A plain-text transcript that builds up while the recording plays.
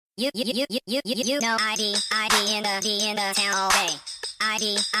You know ID in the town all day.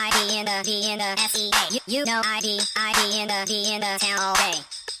 ID in the SEA. You know ID in the town all day.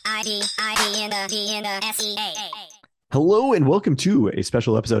 ID in the SEA. Hello and welcome to a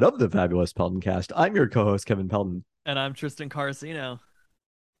special episode of the Fabulous Pelton Cast. I'm your co-host Kevin Pelton, And I'm Tristan Carcino.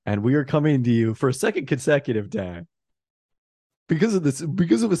 and we are coming to you for a second consecutive day because of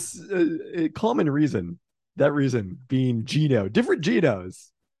a common reason. That reason being Gino, different Ginos,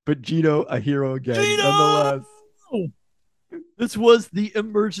 but Gino a hero again, nonetheless. This was the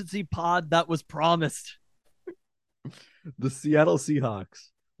emergency pod that was promised. The Seattle Seahawks,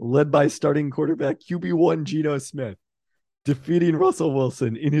 led by starting quarterback QB1 Geno Smith, defeating Russell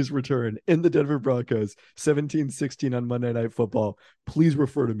Wilson in his return in the Denver Broncos 17-16 on Monday Night Football. Please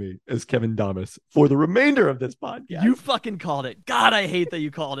refer to me as Kevin Damas for the remainder of this podcast. You fucking called it. God, I hate that you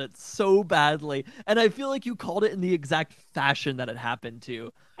called it so badly. And I feel like you called it in the exact fashion that it happened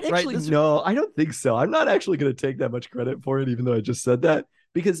to. Actually, right? No, I don't think so. I'm not actually going to take that much credit for it, even though I just said that,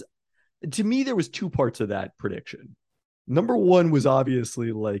 because to me, there was two parts of that prediction. Number one was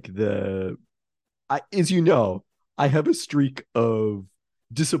obviously like as you know, I have a streak of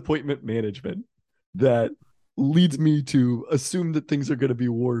disappointment management that leads me to assume that things are going to be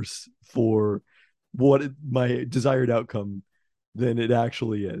worse for my desired outcome than it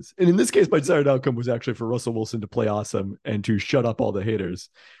actually is. And in this case, my desired outcome was actually for Russell Wilson to play awesome and to shut up all the haters.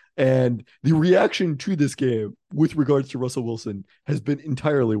 And the reaction to this game with regards to Russell Wilson has been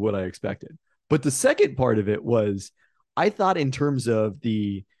entirely what I expected. But the second part of it was, I thought in terms of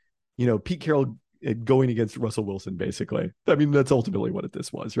Pete Carroll going against Russell Wilson, basically. I mean, that's ultimately what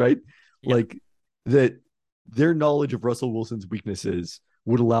this was, right? Yeah. Like that their knowledge of Russell Wilson's weaknesses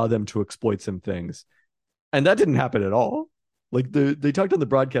would allow them to exploit some things. And that didn't happen at all. Like they talked on the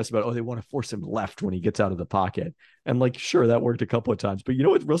broadcast about, they want to force him left when he gets out of the pocket. And like, sure, that worked a couple of times. But you know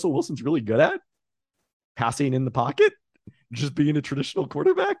what Russell Wilson's really good at? Passing in the pocket, just being a traditional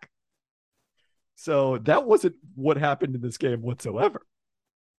quarterback. So that wasn't what happened in this game whatsoever.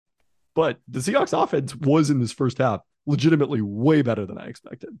 But the Seahawks offense was in this first half legitimately way better than I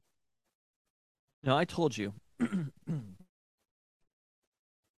expected. Now, I told you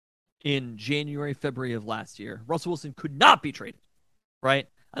in January, February of last year, Russell Wilson could not be traded, right?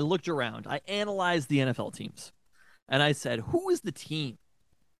 I looked around. I analyzed the NFL teams. And I said, who is the team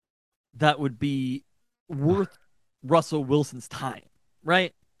that would be worth Russell Wilson's time,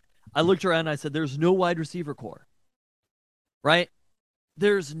 right? I looked around and I said, there's no wide receiver core, right?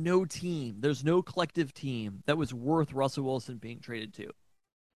 There's no team. There's no collective team that was worth Russell Wilson being traded to.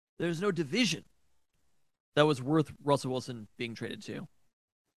 There's no division that was worth Russell Wilson being traded to.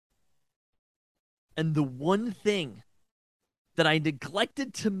 And the one thing that I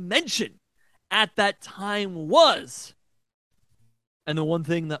neglected to mention at that time was, and the one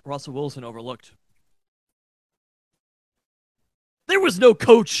thing that Russell Wilson overlooked, there was no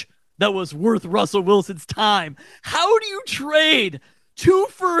coach that was worth Russell Wilson's time. How do you trade 2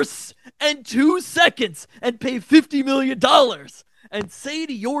 firsts and 2 seconds and pay $50 million and say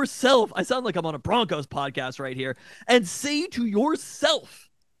to yourself, I sound like I'm on a Broncos podcast right here, and say to yourself,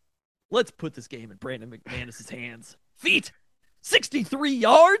 let's put this game in Brandon McManus's hands. Feet, 63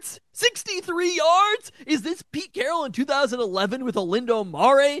 yards? 63 yards? Is this Pete Carroll in 2011 with Olindo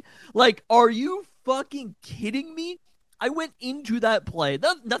Mare? Like, are you fucking kidding me? I went into that play.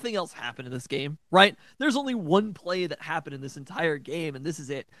 Nothing else happened in this game, right? There's only one play that happened in this entire game, and this is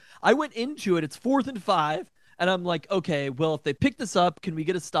it. I went into it. It's 4th and 5, and I'm like, okay, well, if they pick this up, can we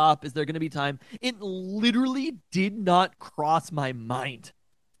get a stop? Is there going to be time? It literally did not cross my mind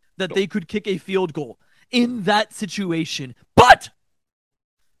that they could kick a field goal in that situation. But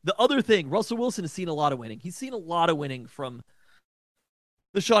the other thing, Russell Wilson has seen a lot of winning. He's seen a lot of winning from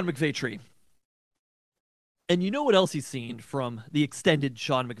the Sean McVay tree. And you know what else he's seen from the extended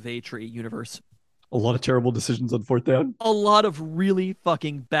Sean McVay tree universe? A lot of terrible decisions on 4th down. A lot of really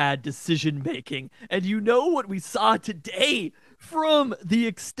fucking bad decision making. And you know what we saw today from the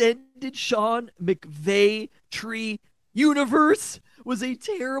extended Sean McVay tree universe was a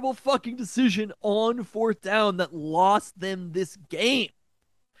terrible fucking decision on 4th down that lost them this game.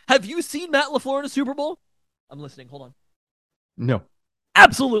 Have you seen Matt LaFleur in a Super Bowl? I'm listening. Hold on. No.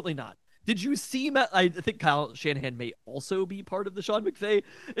 Absolutely not. Did you see Matt? I think Kyle Shanahan may also be part of the Sean McVay.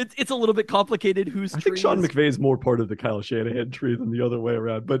 It's a little bit complicated. I think Sean McVay is more part of the Kyle Shanahan tree than the other way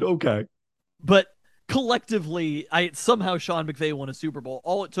around, but okay. But collectively, somehow Sean McVay won a Super Bowl.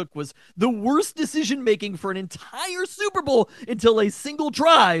 All it took was the worst decision making for an entire Super Bowl until a single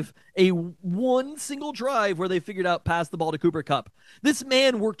drive, one single drive where they figured out pass the ball to Cooper Kupp. This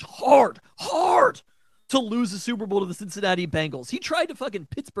man worked hard to lose the Super Bowl to the Cincinnati Bengals. He tried to fucking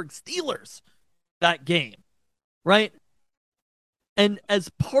Pittsburgh Steelers that game, right? And as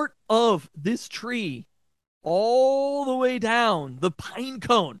part of this tree, all the way down the pine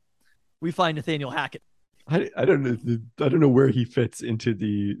cone, we find Nathaniel Hackett. I don't know. I don't know where he fits into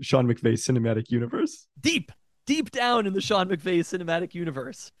the Sean McVay cinematic universe. Deep down in the Sean McVay cinematic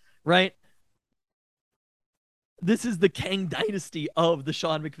universe, right? This is the Kang dynasty of the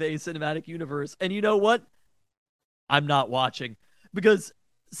Sean McVay cinematic universe. And you know what? I'm not watching, because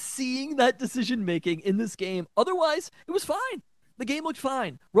seeing that decision making in this game, otherwise, it was fine. The game looked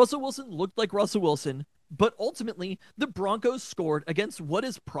fine. Russell Wilson looked like Russell Wilson, but ultimately, the Broncos scored against what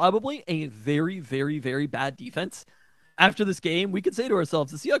is probably a very, very, very bad defense. After this game, we could say to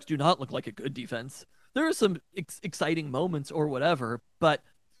ourselves, the Seahawks do not look like a good defense. There are some exciting moments or whatever, but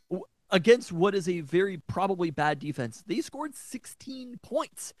against what is a very probably bad defense, they scored 16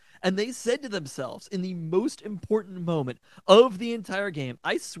 points. And they said to themselves in the most important moment of the entire game,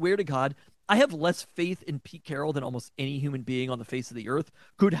 I swear to God, I have less faith in Pete Carroll than almost any human being on the face of the earth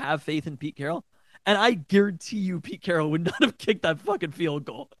could have faith in Pete Carroll. And I guarantee you Pete Carroll would not have kicked that fucking field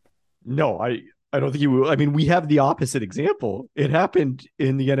goal. No, I don't think he will. I mean, we have the opposite example. It happened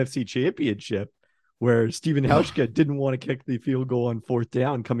in the NFC Championship where Stephen Hauschka didn't want to kick the field goal on 4th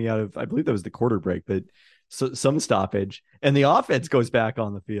down coming out of, I believe that was the quarter break, but some stoppage. And the offense goes back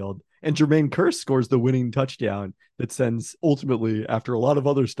on the field. And Jermaine Kearse scores the winning touchdown that sends, ultimately, after a lot of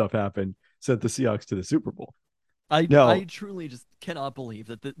other stuff happened, sent the Seahawks to the Super Bowl. I truly just cannot believe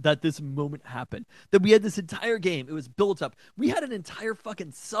that this moment happened. That we had this entire game. It was built up. We had an entire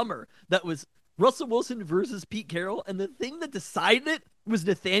fucking summer that was Russell Wilson versus Pete Carroll. And the thing that decided it was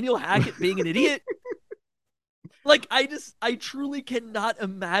Nathaniel Hackett being an idiot. Like, I truly cannot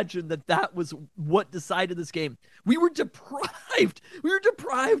imagine that was what decided this game. We were deprived. We were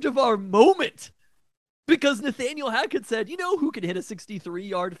deprived of our moment because Nathaniel Hackett said, you know who can hit a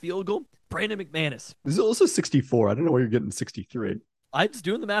 63-yard field goal? Brandon McManus. This is also 64. I don't know where you're getting 63. I'm just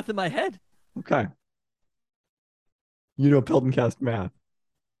doing the math in my head. Okay. You know Pelton Cast math.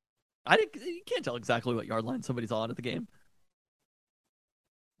 You can't tell exactly what yard line somebody's on at the game.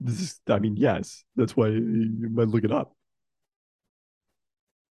 This is, I mean, yes. That's why you might look it up.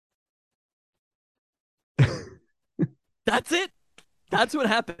 That's it. That's what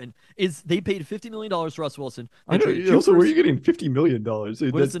happened. Is they paid $50 million to Russ Wilson. I know. Also, where are you getting $50 million?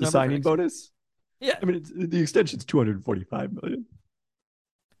 That's the signing bonus. Yeah, I mean, the extension's $245 million.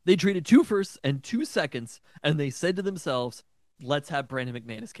 They traded 2 firsts and 2 seconds, and they said to themselves, "Let's have Brandon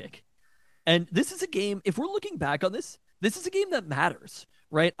McManus kick." And this is a game. If we're looking back on this is a game that matters.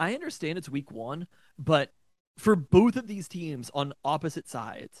 Right? I understand it's week 1, but for both of these teams on opposite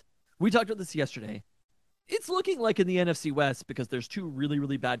sides, we talked about this yesterday. It's looking like in the NFC West, because there's 2 really,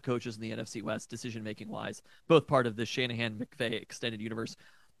 really bad coaches in the NFC West, decision-making wise, both part of the Shanahan-McVay extended universe.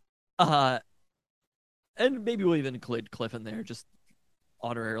 And maybe we'll even include Cliff in there, just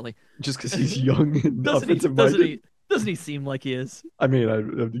honorarily. Just because he's young and offensive-minded? Doesn't he seem like he is? I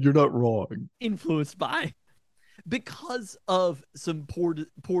mean, you're not wrong. Influenced by. Because of some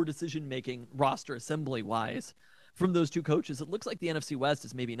poor decision making roster assembly wise from those 2 coaches, it looks like the NFC West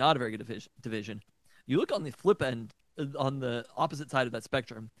is maybe not a very good division. You look on the flip end, on the opposite side of that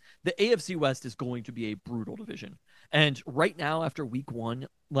spectrum, the AFC West is going to be a brutal division. And right now, after week 1,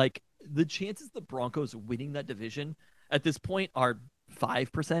 like, the chances the Broncos winning that division at this point are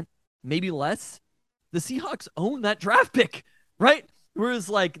 5%, maybe less. The Seahawks own that draft pick, right? Whereas,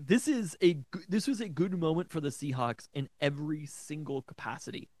 like, this was a good moment for the Seahawks in every single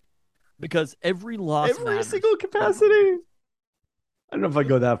capacity, because every loss matters. Single capacity. I don't know if I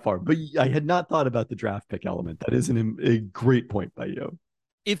go that far, but I had not thought about the draft pick element. That is a great point by you.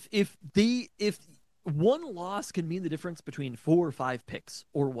 If one loss can mean the difference between 4 or 5 picks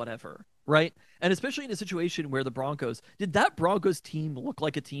or whatever, right? And especially in a situation where did that Broncos team look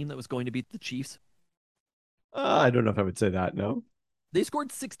like a team that was going to beat the Chiefs? I don't know if I would say that. No. They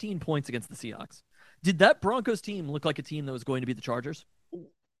scored 16 points against the Seahawks. Did that Broncos team look like a team that was going to beat the Chargers?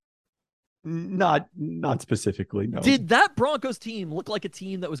 Not specifically, no. Did that Broncos team look like a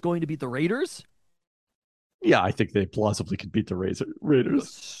team that was going to beat the Raiders? Yeah, I think they plausibly could beat the Raiders. Go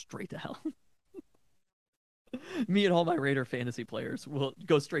straight to hell. Me and all my Raider fantasy players will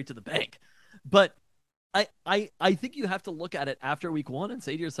go straight to the bank. But I think you have to look at it after week 1 and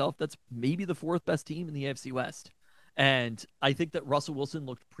say to yourself, that's maybe the 4th best team in the AFC West. And I think that Russell Wilson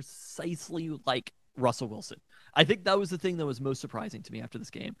looked precisely like Russell Wilson. I think that was the thing that was most surprising to me after this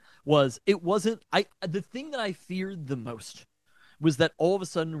game. The thing that I feared the most was that all of a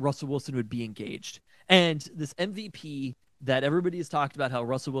sudden Russell Wilson would be engaged. And this MVP that everybody has talked about how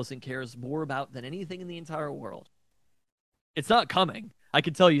Russell Wilson cares more about than anything in the entire world. It's not coming. I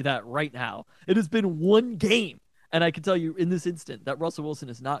can tell you that right now. It has been one game, and I can tell you in this instant that Russell Wilson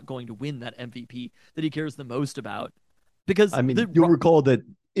is not going to win that MVP that he cares the most about. Because I mean, you'll recall that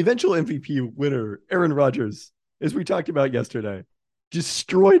eventual MVP winner, Aaron Rodgers, as we talked about yesterday,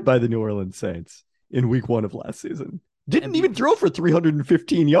 destroyed by the New Orleans Saints in week 1 of last season. Didn't even throw for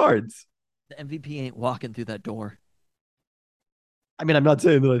 315 yards. The MVP ain't walking through that door. I mean, I'm not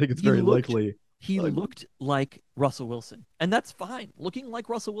saying that I think it's very likely. He looked like Russell Wilson, and that's fine. Looking like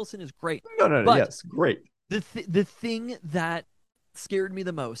Russell Wilson is great. No, but yes, great. The thing that scared me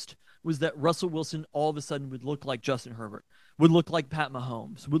the most was that Russell Wilson all of a sudden would look like Justin Herbert, would look like Pat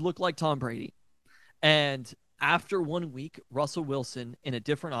Mahomes, would look like Tom Brady. And after 1 week, Russell Wilson in a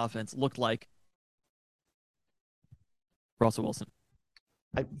different offense looked like Russell Wilson.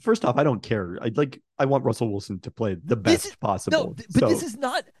 First off, I don't care. I want Russell Wilson to play the best possible. This is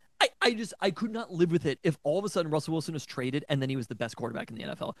not. I could not live with it if all of a sudden Russell Wilson was traded and then he was the best quarterback in the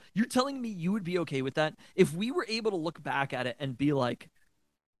NFL. You're telling me you would be okay with that? If we were able to look back at it and be like,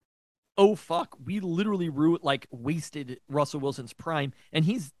 oh fuck, we literally wasted Russell Wilson's prime, and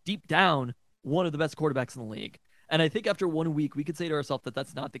he's deep down one of the best quarterbacks in the league. And I think after 1 week, we could say to ourselves that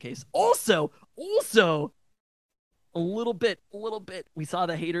that's not the case. Also, a little bit, we saw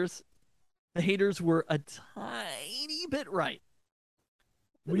the haters. The haters were a tiny bit right.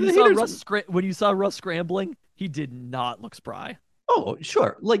 When you saw Russ scrambling, he did not look spry. Oh,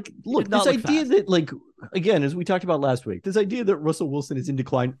 sure. Look, this idea that, again, as we talked about last week, this idea that Russell Wilson is in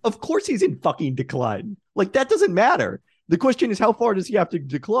decline, of course he's in fucking decline. That doesn't matter. The question is, how far does he have to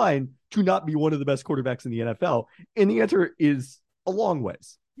decline to not be one of the best quarterbacks in the NFL? And the answer is a long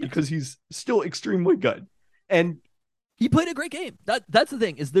ways, because he's still extremely good. And he played a great game. That's the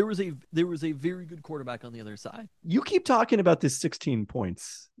thing, is there was a very good quarterback on the other side. You keep talking about this 16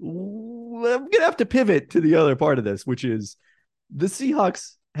 points. I'm going to have to pivot to the other part of this, which is the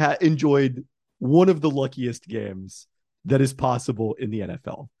Seahawks enjoyed one of the luckiest games that is possible in the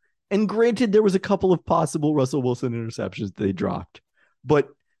NFL. And granted, there was a couple of possible Russell Wilson interceptions they dropped. But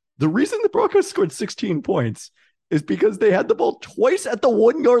the reason the Broncos scored 16 points is because they had the ball twice at the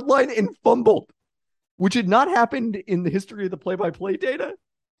 1 yard line and fumbled, which had not happened in the history of the play-by-play data,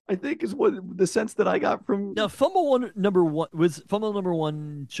 I think, is what the sense that I got from. Now, fumble number one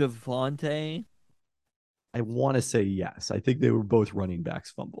Javonte? I want to say yes. I think they were both running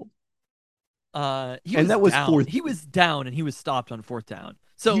backs fumbled. He was down and he was stopped on 4th down.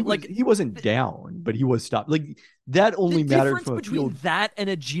 So he wasn't down, but he was stopped. That only mattered from between that and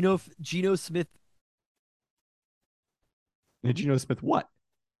a Geno Smith. And Geno Smith what?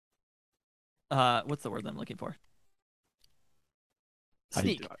 What's the word I'm looking for?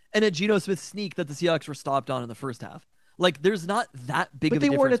 Sneak. And a Geno Smith sneak that the Seahawks were stopped on in the first half. There's not that big of a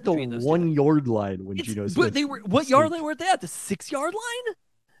difference. But they weren't at the 1 yard line when Geno Smith. But they were. What yard line were they at? The 6 yard line?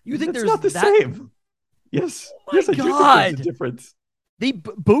 You think that's there's not the same? Yes. Oh my God. I do think there's a difference.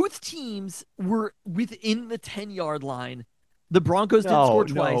 Both teams were within the 10 yard line. The Broncos didn't score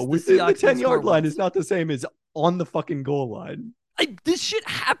twice. Within the 10 yard line is not the same as on the fucking goal line. This shit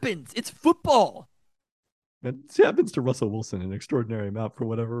happens. It's football. It happens to Russell Wilson an extraordinary amount for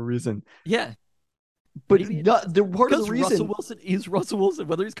whatever reason. Yeah. But the part of the reason Russell Wilson is Russell Wilson,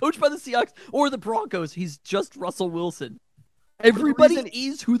 whether he's coached by the Seahawks or the Broncos, he's just Russell Wilson. Everybody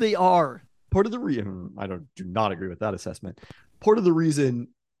is who they are. Part of the reason, I do not agree with that assessment. Part of the reason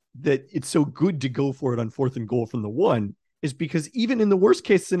that it's so good to go for it on 4th and goal from the 1 is because even in the worst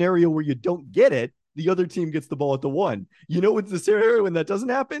case scenario where you don't get it, the other team gets the ball at the 1. You know what's the scenario when that doesn't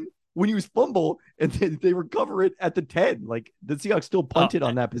happen? When you fumble and then they recover it at the 10. The Seahawks still punted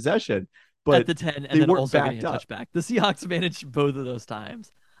on that possession, but at the 10 and then also getting a touchback. The Seahawks managed both of those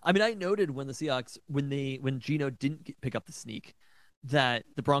times. I mean, I noted when the Seahawks, when Geno didn't pick up the sneak, that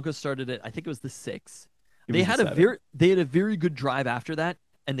the Broncos started it. I think it was the 6. They had a very good drive after that,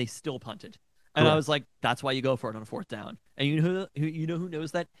 and they still punted. And I was like, that's why you go for it on a 4th down. And you know who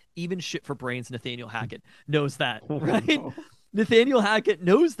knows that? Even shit for brains, Nathaniel Hackett knows that, right? Nathaniel Hackett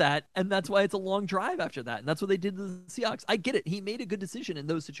knows that, and that's why it's a long drive after that. And that's what they did to the Seahawks. I get it. He made a good decision in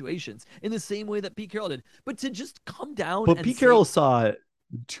those situations in the same way that Pete Carroll did. But to just come down But Pete Carroll saw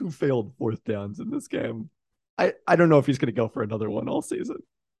 2 failed 4th downs in this game. I don't know if he's going to go for another one all season.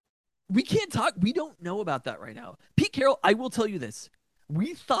 We can't talk. We don't know about that right now. Pete Carroll, I will tell you this.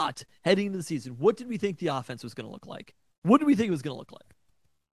 We thought heading into the season, what did we think the offense was going to look like? What did we think it was going to look like?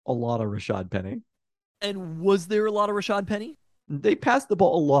 A lot of Rashad Penny. And was there a lot of Rashad Penny? They passed the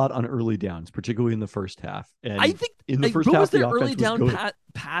ball a lot on early downs, particularly in the first half. And I think in the first what half, was the their offense early was down good.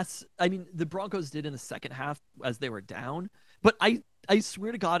 pass? I mean, the Broncos did in the second half as they were down, but I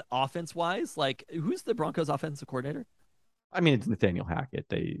swear to God, offense wise, like who's the Broncos offensive coordinator? I mean, it's Nathaniel Hackett.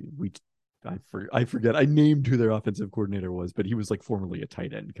 I forget. I named who their offensive coordinator was, but he was like formerly a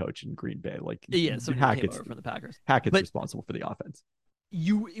tight end coach in Green Bay. Like Yeah, somebody that came over from the Packers. Hackett's But responsible for the offense.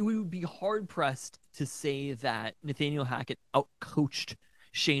 it would be hard pressed to say that Nathaniel Hackett outcoached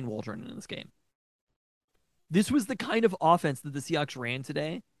Shane Waldron in this game. This was the kind of offense that the Seahawks ran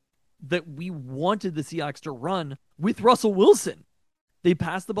today that we wanted the Seahawks to run with Russell Wilson. They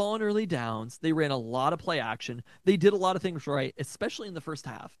passed the ball on early downs. They ran a lot of play action. They did a lot of things right, especially in the first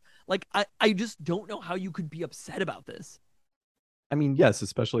half. Like, I just don't know how you could be upset about this. I mean, yes,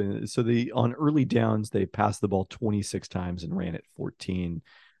 especially on early downs, they passed the ball 26 times and ran it 14.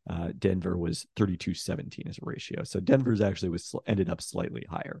 Denver was 32-17 as a ratio. So Denver's actually ended up slightly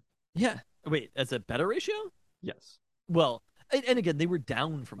higher. Yeah. Wait, as a better ratio? Yes. Well, and again, they were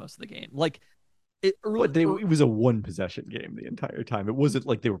down for most of the game. Like, it was a one possession game the entire time. It wasn't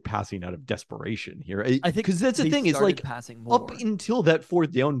like they were passing out of desperation here. I think because that's the thing. It's like passing more. Up until that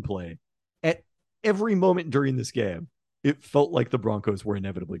fourth down play, at every moment during this game, it felt like the Broncos were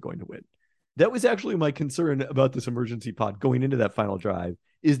inevitably going to win. That was actually my concern about this emergency pod going into that final drive,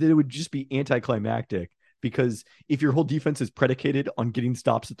 is that it would just be anticlimactic, because if your whole defense is predicated on getting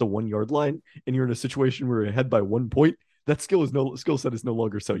stops at the 1 yard line and you're in a situation where you're ahead by 1 point, that skill set is no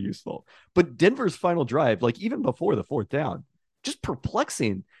longer so useful. But Denver's final drive, like even before the fourth down, just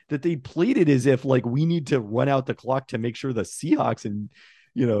perplexing that they played it as if like we need to run out the clock to make sure the Seahawks and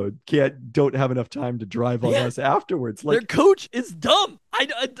don't have enough time to drive on us afterwards. Like, their coach is dumb.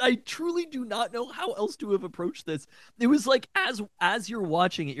 I truly do not know how else to have approached this. It was like as you're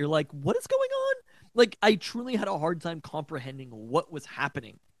watching it, you're like, what is going on? Like, I truly had a hard time comprehending what was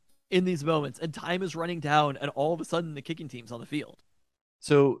happening in these moments, and time is running down, and all of a sudden the kicking team's on the field.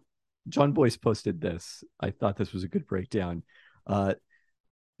 So John Boyce posted this. I thought this was a good breakdown.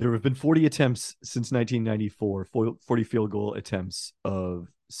 There have been 40 attempts since 1994, 40 field goal attempts of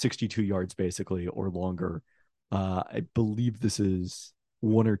 62 yards basically or longer. I believe this is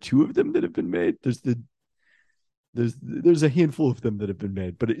one or two of them that have been made. There's a handful of them that have been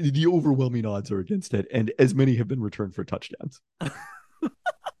made, but the overwhelming odds are against it, and as many have been returned for touchdowns.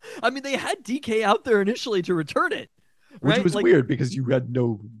 I mean, they had DK out there initially to return it, right? Which was weird because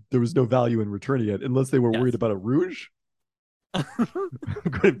there was no value in returning it unless they were worried about a rouge.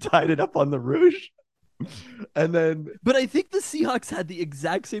 Could have tied it up on the rouge. But I think the Seahawks had the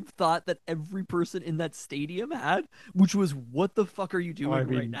exact same thought that every person in that stadium had, which was, what the fuck are you doing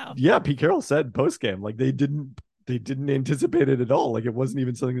right now? Yeah, Pete Carroll said post-game, like they didn't anticipate it at all. Like it wasn't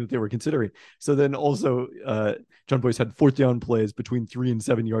even something that they were considering. So then also John Boyce had fourth down plays between 3 and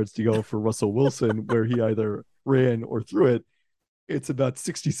 7 yards to go for Russell Wilson where he either ran or threw it. It's about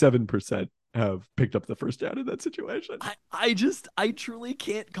 67% have picked up the first down in that situation. I truly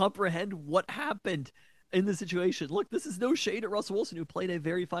can't comprehend what happened in the situation. Look, this is no shade at Russell Wilson, who played a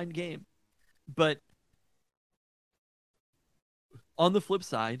very fine game. But on the flip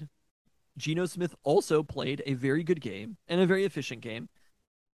side, Geno Smith also played a very good game and a very efficient game.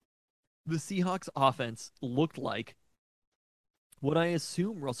 The Seahawks offense looked like what I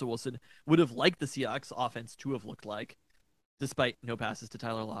assume Russell Wilson would have liked the Seahawks offense to have looked like, despite no passes to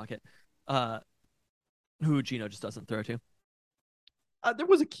Tyler Lockett, who Geno just doesn't throw to. There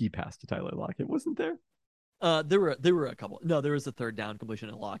was a key pass to Tyler Lockett, wasn't there? There were a couple. No, there was a third down completion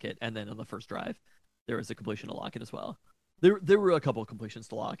to Lockett, and then on the first drive, there was a completion to Lockett as well. There were a couple of completions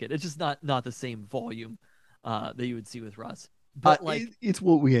to Lockett. It's just not the same volume that you would see with Russ. But it's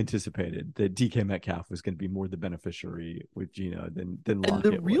what we anticipated, that DK Metcalf was going to be more the beneficiary with Geno than Lockett.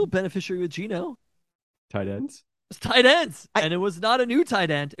 And the real beneficiary with Geno, tight ends. It's tight ends, and it was not a new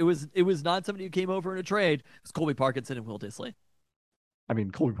tight end. It was not somebody who came over in a trade. It was Colby Parkinson and Will Dissly. I mean,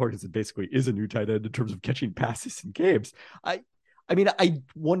 Colby Parkinson basically is a new tight end in terms of catching passes in games. I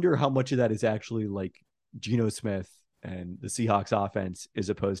wonder how much of that is actually like Geno Smith and the Seahawks offense, as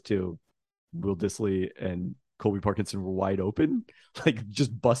opposed to Will Dissly and Colby Parkinson were wide open, like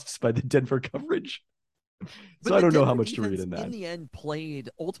just busts by the Denver coverage. So I don't know how much to read in that. In the end, played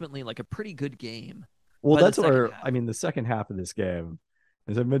ultimately like a pretty good game. Well, that's the second half of this game,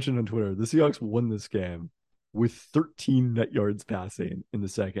 as I mentioned on Twitter, the Seahawks won this game with 13 net yards passing in the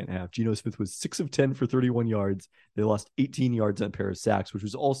second half. Geno Smith was 6 of 10 for 31 yards. They lost 18 yards on a pair of sacks, which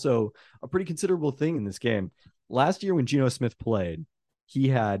was also a pretty considerable thing in this game. Last year when Geno Smith played, he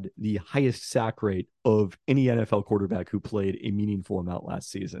had the highest sack rate of any NFL quarterback who played a meaningful amount last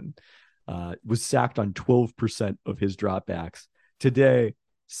season. Was sacked on 12% of his dropbacks. Today,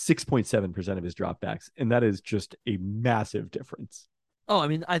 6.7% of his dropbacks, and that is just a massive difference. Oh, I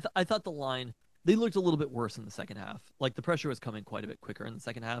mean, I thought the line, they looked a little bit worse in the second half. Like the pressure was coming quite a bit quicker in the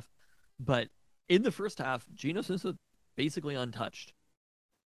second half, but in the first half, Geno Smith was basically untouched.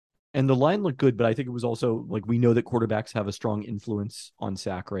 And the line looked good, but I think it was also like we know that quarterbacks have a strong influence on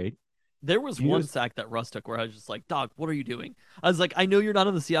sack rate. There was one sack that Russ took where I was just like, Dog, what are you doing? I was like, I know you're not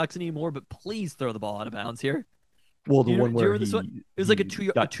on the Seahawks anymore, but please throw the ball out of bounds here. Well, the one where it was like a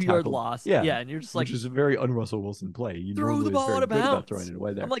two-yard loss. Yeah, and you're just like, which is a very un-Russell Wilson play. You throw the ball out of bounds. Throwing it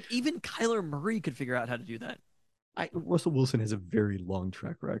away there. I'm like, even Kyler Murray could figure out how to do that. Russell Wilson has a very long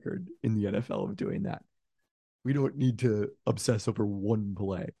track record in the NFL of doing that. We don't need to obsess over one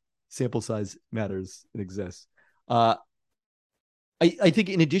play. Sample size matters and exists. I think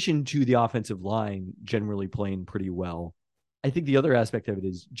in addition to the offensive line generally playing pretty well, I think the other aspect of it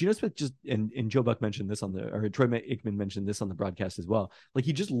is Geno Smith just, and Joe Buck mentioned this or Troy Aikman mentioned this on the broadcast as well. Like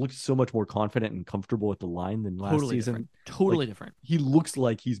he just looks so much more confident and comfortable at the line than last season. Totally different. He looks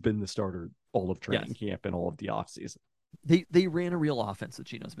like he's been the starter all of training camp and all of the offseason. They ran a real offense with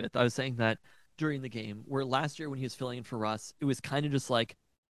Geno Smith. I was saying that during the game, where last year when he was filling in for Russ, it was kind of just like,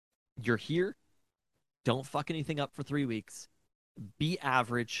 you're here, don't fuck anything up for 3 weeks, be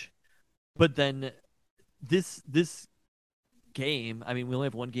average. But then this game, I mean, we only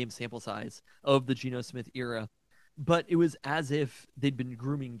have one game sample size of the Geno Smith era, but it was as if they'd been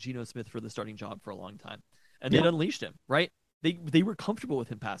grooming Geno Smith for the starting job for a long time, and they'd unleashed him, right? They were comfortable with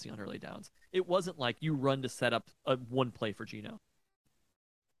him passing on early downs. It wasn't like you run to set up one play for Geno.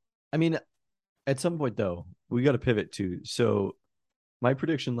 I mean, at some point, though, we got to pivot too. So my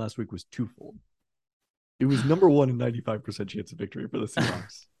prediction last week was twofold. It was number one, a 95% chance of victory for the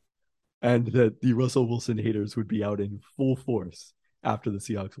Seahawks. And that the Russell Wilson haters would be out in full force after the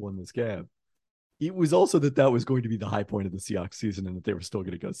Seahawks won this game. It was also that was going to be the high point of the Seahawks season and that they were still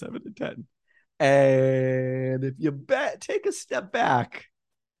going to go 7-10. And if you take a step back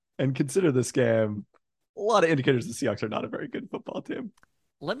and consider this game, a lot of indicators the Seahawks are not a very good football team.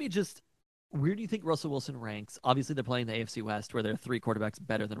 Where do you think Russell Wilson ranks? Obviously, they're playing the AFC West, where there are 3 quarterbacks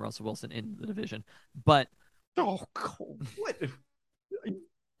better than Russell Wilson in the division. But what?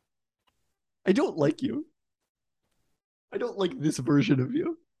 I don't like you. I don't like this version of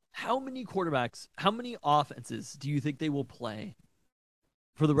you. How many offenses do you think they will play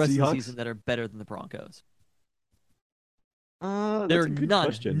for the rest of the season that are better than the Broncos? There are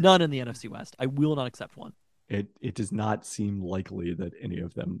none in the NFC West. I will not accept one. It does not seem likely that any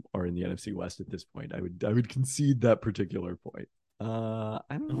of them are in the NFC West at this point. I would concede that particular point. I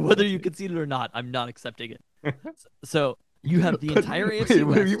don't know whether you concede it or not. I'm not accepting it. So you have the entire AFC West.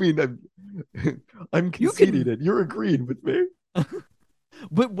 What do you mean? I'm conceding it. You're agreeing with me.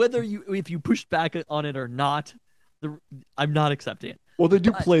 But if you pushed back on it or not, I'm not accepting it. Well, they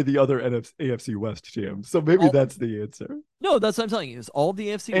do play the other AFC West teams, so maybe that's the answer. No, that's what I'm telling you. Is all the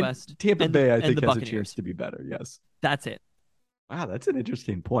AFC West. Tampa Bay, I think, has a chance to be better. Yes. That's it. Wow, that's an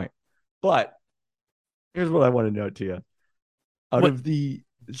interesting point. But here's what I want to note to you. Of the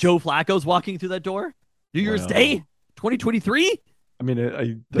Joe Flacco's walking through that door? New Year's Day? 2023? I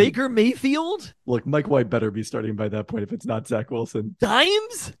mean, Baker Mayfield? Look, Mike White better be starting by that point if it's not Zach Wilson.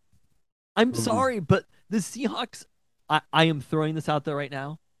 Dimes? I'm sorry, but the Seahawks, I am throwing this out there right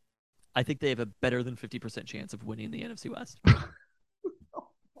now. I think they have a better than 50% chance of winning the NFC West.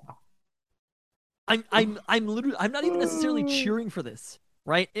 I'm not even necessarily cheering for this,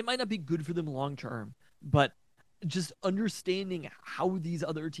 right? It might not be good for them long term, but just understanding how these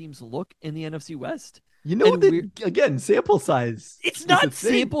other teams look in the NFC West. You know, again, sample size. It's not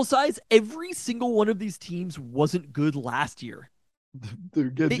sample size. Every single one of these teams wasn't good last year.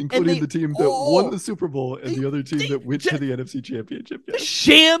 Including the team that won the Super Bowl and the other team that went to the NFC Championship game. The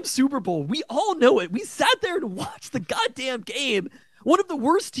sham Super Bowl. We all know it. We sat there and watched the goddamn game. One of the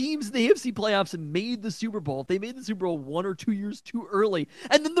worst teams in the AFC playoffs and made the Super Bowl. They made the Super Bowl 1 or 2 years too early.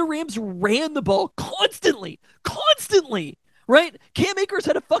 And then the Rams ran the ball constantly. Right? Cam Akers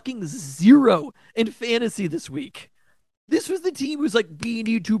had a fucking 0 in fantasy this week. This was the team who's like, we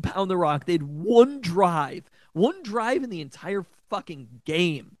need to pound the rock. They had one drive in the entire fucking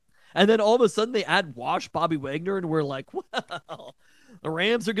game. And then all of a sudden they add Bobby Wagner, and we're like, well, the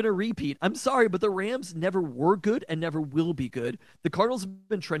Rams are going to repeat. I'm sorry, but the Rams never were good and never will be good. The Cardinals have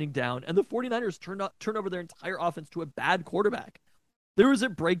been trending down, and the 49ers turned over their entire offense to a bad quarterback. There was a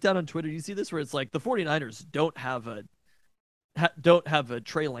breakdown on Twitter. You see this where it's like the 49ers don't have a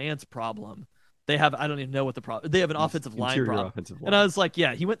Trey Lance problem. They have, I don't even know what the problem. They have an offensive line problem. And I was like,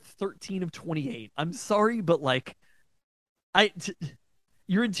 yeah, he went 13 of 28. I'm sorry, but like,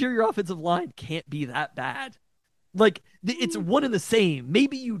 your interior offensive line can't be that bad. Like it's one and the same.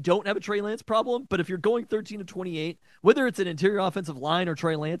 Maybe you don't have a Trey Lance problem, but if you're going 13-28, whether it's an interior offensive line or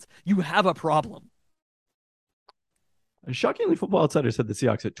Trey Lance, you have a problem. And shockingly, Football Outsider said the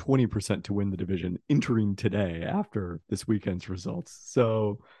Seahawks at 20% to win the division entering today after this weekend's results.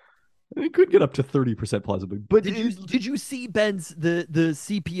 So it could get up to 30% plausibly. But did you see Ben's the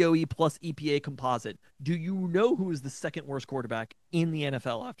CPOE plus EPA composite? Do you know who is the second worst quarterback in the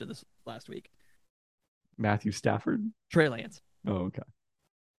NFL after this last week? Matthew Stafford? Trey Lance. Oh, okay.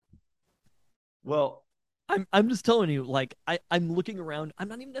 Well, I'm just telling you, like, I'm looking around. I'm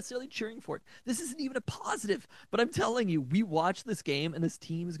not even necessarily cheering for it. This isn't even a positive, but I'm telling you, we watch this game and this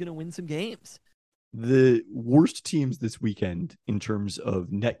team is going to win some games. The worst teams this weekend in terms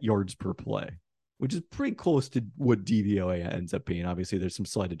of net yards per play, which is pretty close to what DVOA ends up being. Obviously, there's some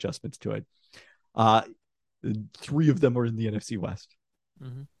slight adjustments to it. 3 of them are in the NFC West.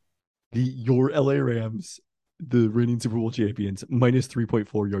 Mm-hmm. Your LA Rams, the reigning Super Bowl champions, minus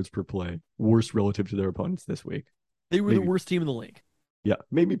 3.4 yards per play, worst relative to their opponents this week. They were the worst team in the league. Yeah,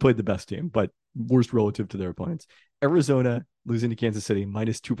 maybe played the best team, but worst relative to their opponents. Arizona losing to Kansas City,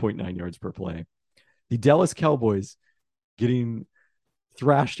 minus 2.9 yards per play. The Dallas Cowboys getting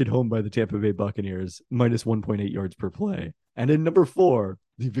thrashed at home by the Tampa Bay Buccaneers, minus 1.8 yards per play. And in number 4,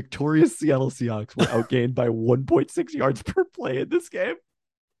 the victorious Seattle Seahawks were outgained by 1.6 yards per play in this game.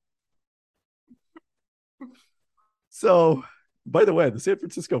 So, by the way, the San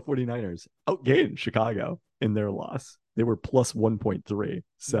Francisco 49ers outgained Chicago in their loss. They were plus 1.3.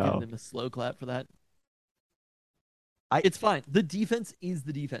 So, giving them a slow clap for that. It's fine. The defense is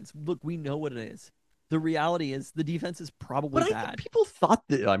the defense. Look, we know what it is. The reality is the defense is probably bad. People thought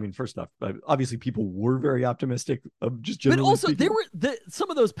that, I mean, first off, obviously people were very optimistic of just generally. But also, speaking. there were some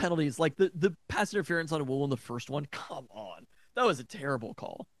of those penalties, like the pass interference on a Will in the first one. Come on. That was a terrible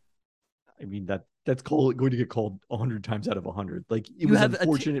call. I mean, that's going to get called 100 times out of 100. Like, it was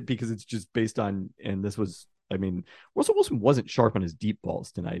unfortunate because it's just based on, and this was, I mean, Russell Wilson wasn't sharp on his deep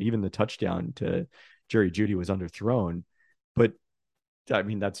balls tonight. Even the touchdown to Jerry Jeudy was underthrown. But, I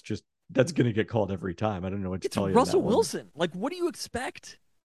mean, that's going to get called every time. I don't know what to tell you. It's Russell Wilson. Like, what do you expect?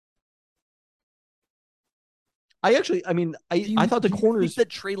 I thought the corners. Do you think that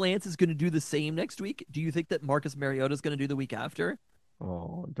Trey Lance is going to do the same next week? Do you think that Marcus Mariota is going to do the week after?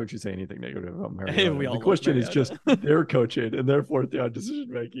 Oh, don't you say anything negative about Mariota. Hey, the question is just their coaching and their fourth down decision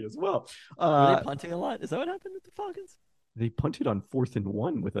making as well. Were they punting a lot? Is that what happened with the Falcons? They punted on 4th and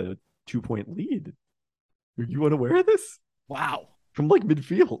 1 with a 2-point lead. Are you unaware of this? Wow. From like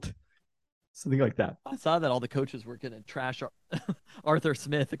midfield. Something like that. I saw that all the coaches were going to trash Arthur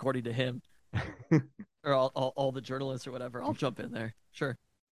Smith, according to him. Or all the journalists or whatever. I'll jump in there. Sure.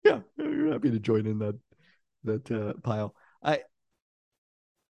 Yeah, you're happy to join in that pile. I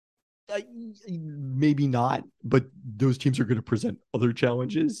maybe not, but those teams are going to present other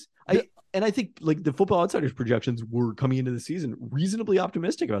challenges. And I think like the Football Outsiders projections were coming into the season reasonably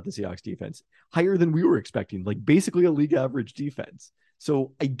optimistic about the Seahawks defense, higher than we were expecting, like basically a league average defense.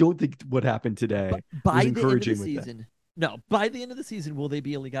 So I don't think what happened today was encouraging with that. No, by the end of the season, will they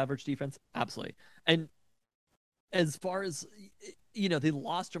be a league average defense? Absolutely. And as far as, they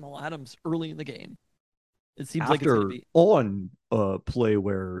lost Jamal Adams early in the game. It seems like it's going to be on a play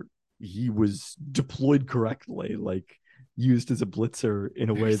where he was deployed correctly, like used as a blitzer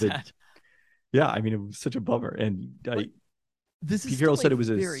in a way that, yeah, I mean, it was such a bummer. And Pete Carroll said it was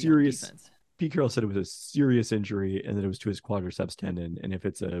a serious. Pete Carroll said it was a serious injury and that it was to his quadriceps tendon. And if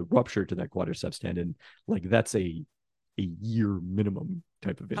it's a rupture to that quadriceps tendon, like that's a year minimum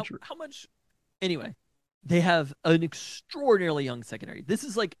type of injury. How much? Anyway, they have an extraordinarily young secondary. This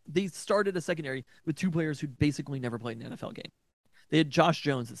is like they started a secondary with 2 players who basically never played an NFL game. They had Josh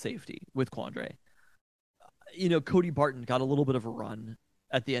Jones at safety with Quandre. Cody Barton got a little bit of a run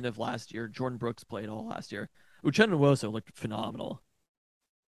at the end of last year. Jordan Brooks played all last year. Uchenna Nwosu looked phenomenal.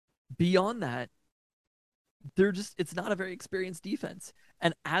 Beyond that, it's not a very experienced defense.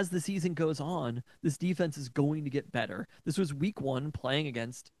 And as the season goes on, this defense is going to get better. This was week 1 playing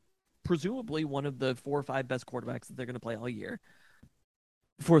against presumably one of the 4 or 5 best quarterbacks that they're going to play all year.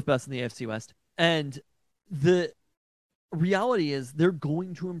 4th best in the AFC West. And the reality is they're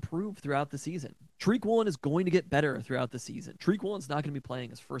going to improve throughout the season. Tariq Woolen is going to get better throughout the season. Tariq Woolen's not going to be playing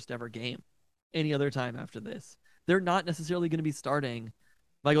his first ever game any other time after this. They're not necessarily going to be starting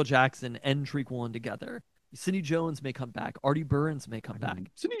Michael Jackson and Tariq Woolen together. Sidney Jones may come back. Artie Burns may come back.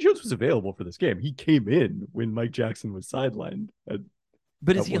 Sidney Jones was available for this game. He came in when Mike Jackson was sidelined.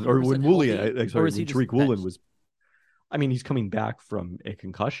 But is he when Tariq Woolen was? I mean, he's coming back from a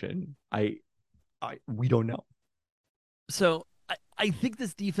concussion. We don't know. So I think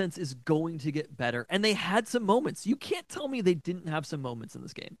this defense is going to get better, and they had some moments. You can't tell me they didn't have some moments in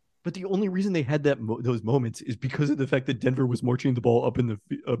this game. But the only reason they had those moments is because of the fact that Denver was marching the ball up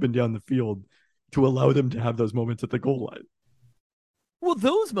and down the field to allow them to have those moments at the goal line. Well,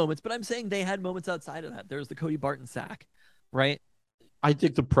 those moments, but I'm saying they had moments outside of that. There's the Cody Barton sack, right? I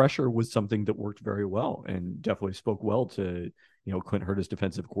think the pressure was something that worked very well and definitely spoke well to, Clint Hurta's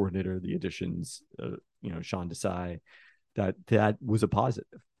defensive coordinator, the additions, Sean Desai, that was a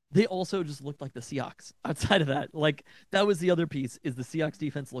positive. They also just looked like the Seahawks outside of that. Like, that was the other piece, is the Seahawks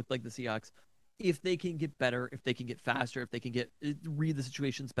defense looked like the Seahawks. If they can get better, if they can get faster, if they can read the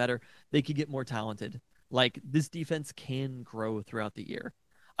situations better, they can get more talented. Like, this defense can grow throughout the year.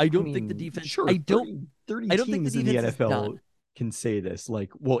 I don't think the defense. Sure, I don't 30 think the teams in the NFL can say this.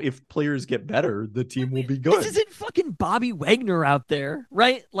 Like, well, if players get better, the team will be good. This isn't fucking Bobby Wagner out there,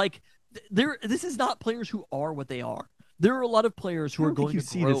 right? Like, this is not players who are what they are. There are a lot of players who are going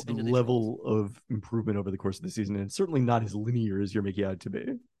to grow this into level of improvement over the course of the season, and it's certainly not as linear as you're making out to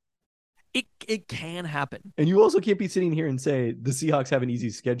be. It can happen. And you also can't be sitting here and say the Seahawks have an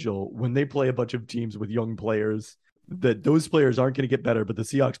easy schedule when they play a bunch of teams with young players, that those players aren't going to get better, but the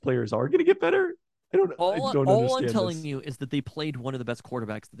Seahawks players are going to get better. I don't understand. All I'm telling you is that they played one of the best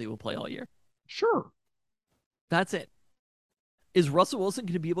quarterbacks that they will play all year. Sure. That's it. Is Russell Wilson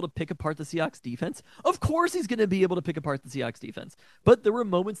going to be able to pick apart the Seahawks defense? Of course he's going to be able to pick apart the Seahawks defense. But there were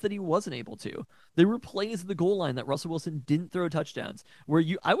moments that he wasn't able to. There were plays at the goal line that Russell Wilson didn't throw touchdowns.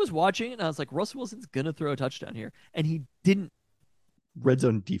 I was watching and I was like, Russell Wilson's going to throw a touchdown here. And he didn't. Red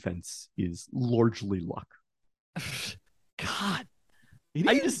zone defense is largely luck. God.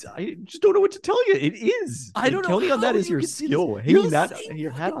 I just don't know what to tell you. It is. I don't know. Counting on that as your skill. Hanging that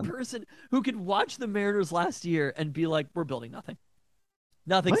your hat on. Person who could watch the Mariners last year and be like, we're building nothing.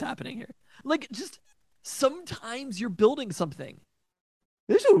 Nothing's happening here. Like, just sometimes you're building something.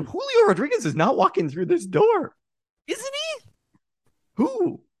 Julio Rodriguez is not walking through this door. Isn't he?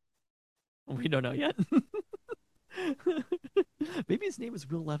 Who? We don't know yet. Maybe his name is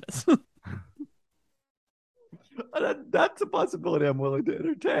Will Levis. That's a possibility I'm willing to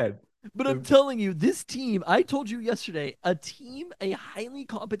entertain. But I'm telling you, this team, I told you yesterday, a highly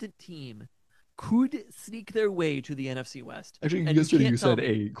competent team could sneak their way to the NFC West. Actually, yesterday you said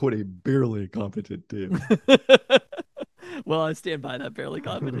a barely competent team. Well, I stand by that barely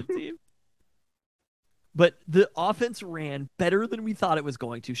competent team. But the offense ran better than we thought it was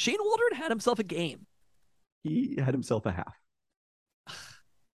going to. Shane Waldron had himself a game. He had himself a half.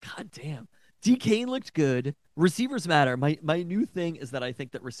 God damn. DK looked good. Receivers matter. My new thing is that I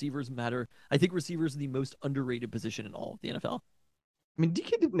think that receivers matter. I think receivers are the most underrated position in all of the NFL. I mean,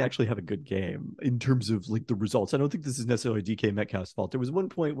 DK didn't actually have a good game in terms of like the results. I don't think this is necessarily DK Metcalf's fault. There was one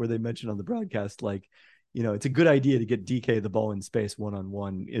point where they mentioned on the broadcast, like, it's a good idea to get DK the ball in space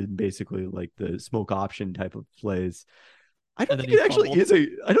one-on-one in basically like the smoke option type of plays. I don't think that actually is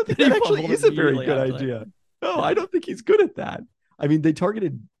a very good idea. No, I don't think he's good at that. I mean, they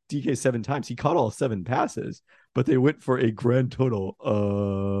targeted DK 7 times. He caught all 7 passes, but they went for a grand total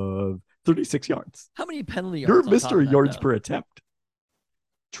of 36 yards. How many penalty yards? You're Mr. Yards though? Per attempt.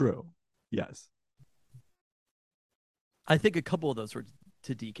 True. Yes. I think a couple of those were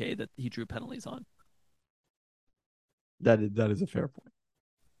to DK that he drew penalties on. That is a fair point.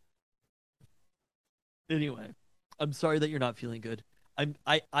 Anyway, I'm sorry that you're not feeling good.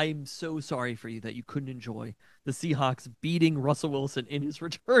 I'm so sorry for you that you couldn't enjoy the Seahawks beating Russell Wilson in his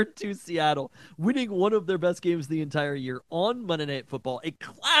return to Seattle, winning one of their best games the entire year on Monday Night Football. A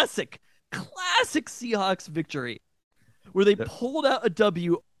classic Seahawks victory where they pulled out a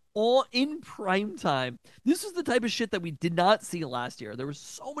W all in prime time. This was the type of shit that we did not see last year. There were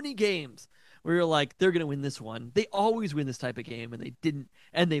so many games where you're like, they're going to win this one. They always win this type of game, and they didn't.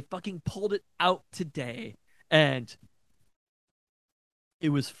 And they fucking pulled it out today. And it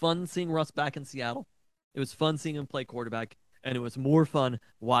was fun seeing Russ back in Seattle. It was fun seeing him play quarterback. And it was more fun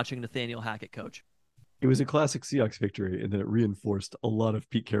watching Nathaniel Hackett coach. It was a classic Seahawks victory, and then it reinforced a lot of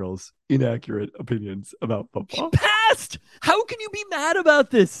Pete Carroll's inaccurate opinions about football. He passed! How can you be mad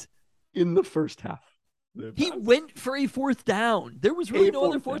about this? In the first half. He went for a 4th down. There was really no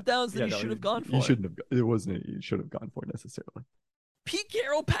other 4th downs that he should have gone for. He shouldn't have. It wasn't. He should have gone for necessarily. Pete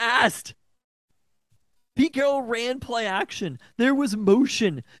Carroll passed. Pete Carroll ran play action. There was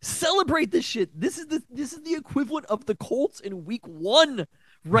motion. Celebrate this shit. This is the equivalent of the Colts in week 1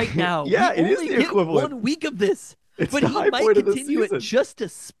 right now. Yeah, it is the equivalent. 1 week of this. It's but the he high might point of the continue season. it just to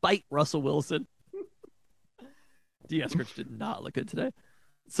spite Russell Wilson. D. Eskridge did not look good today.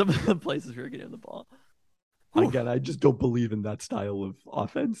 Some of the places we were getting the ball. Again, I just don't believe in that style of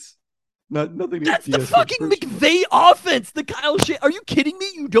offense. Nothing. That's the Diaz fucking McVay offense. The Kyle Are you kidding me?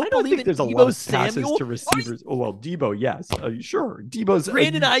 You don't, I don't believe think in there's a Debo lot of passes Samuel to receivers. Oh well, Debo, yes, sure. Debo's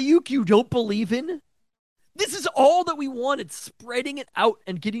Brandon Ayuk, you don't believe in? This is all that we wanted, spreading it out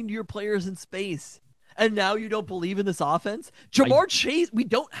and getting to your players in space. And now you don't believe in this offense? Jamar Chase, we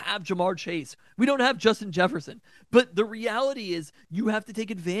don't have Jamar Chase. We don't have Justin Jefferson. But the reality is you have to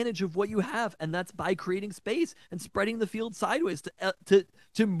take advantage of what you have, and that's by creating space and spreading the field sideways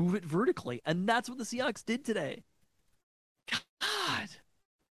to move it vertically. And that's what the Seahawks did today. God.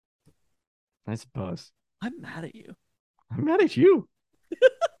 I suppose. I'm mad at you. I'm mad at you.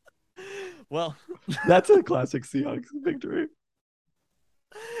 Well, that's a classic Seahawks victory.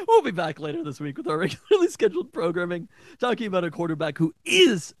 We'll be back later this week with our regularly scheduled programming, talking about a quarterback who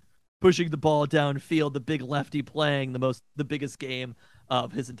is pushing the ball downfield, the big lefty playing the biggest game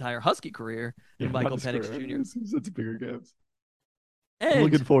of his entire Husky career in Michael Penix Jr. That's bigger games. And I'm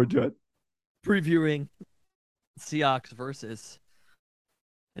looking forward to it. Previewing Seahawks versus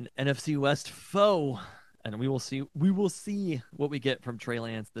an NFC West foe, and we will see what we get from Trey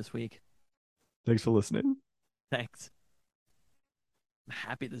Lance this week. Thanks for listening. Thanks. I'm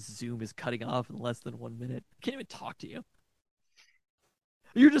happy this Zoom is cutting off in less than 1 minute. I can't even talk to you.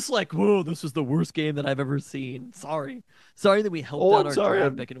 You're just like, whoa, this was the worst game that I've ever seen. Sorry that we helped out our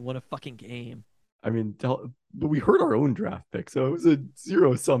draft pick and won a fucking game. I mean, but we heard our own draft pick, so it was a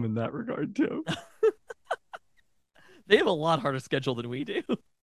zero sum in that regard too. They have a lot harder schedule than we do.